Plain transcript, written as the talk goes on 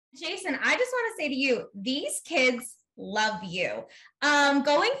Jason, I just want to say to you, these kids love you. Going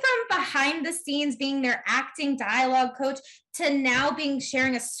from behind the scenes, being their acting dialogue coach, to now being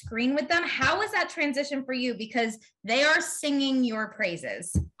sharing a screen with them. How was that transition for you? Because they are singing your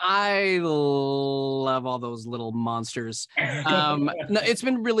praises. I love all those little monsters. No, it's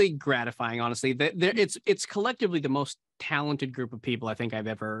been really gratifying, honestly. It's collectively the most talented group of people I think I've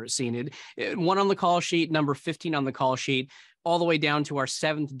ever seen. One on the call sheet, number 15 on the call sheet, all the way down to our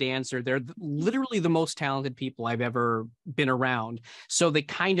 7th dancer. They're literally the most talented people I've ever been around. So they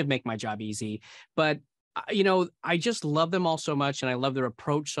kind of make my job easy. But, I just love them all so much, and I love their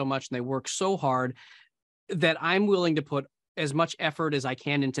approach so much, and they work so hard that I'm willing to put as much effort as I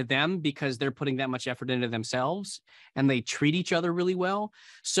can into them because they're putting that much effort into themselves, and they treat each other really well.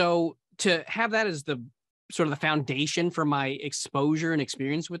 So to have that as the sort of the foundation for my exposure and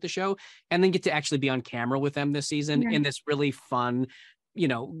experience with the show, and then get to actually be on camera with them this season in this really fun,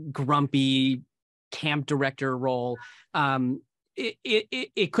 grumpy camp director role.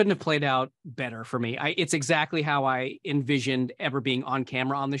 It couldn't have played out better for me. It's exactly how I envisioned ever being on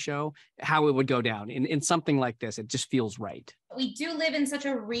camera on the show, how it would go down in something like this. It just feels right. We do live in such a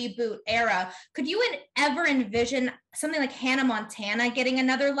reboot era. Could you ever envision something like Hannah Montana getting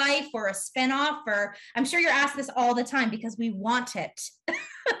another life, or a spinoff? Or I'm sure you're asked this all the time because we want it.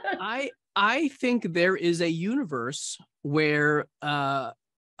 I think there is a universe where a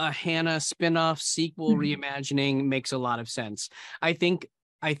Hannah spinoff sequel reimagining makes a lot of sense. I think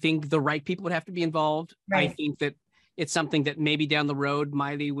the right people would have to be involved. Right. I think that it's something that maybe down the road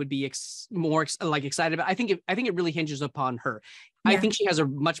Miley would be more excited about. I think it really hinges upon her. Yeah. I think she has a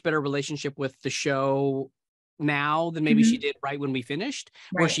much better relationship with the show now than maybe she did right when we finished.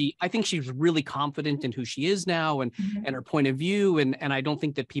 Right. Where I think she's really confident in who she is now and her point of view, and I don't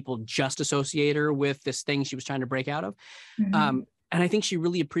think that people just associate her with this thing she was trying to break out of. And I think she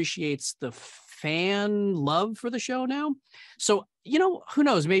really appreciates the fan love for the show now. So, who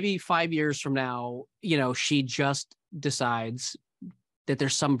knows, maybe 5 years from now, she just decides that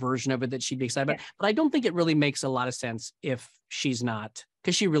there's some version of it that she'd be excited about. But I don't think it really makes a lot of sense if she's not,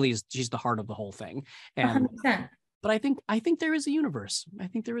 because she really is, she's the heart of the whole thing. And 100%. But I think there is a universe. I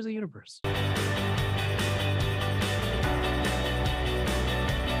think there is a universe.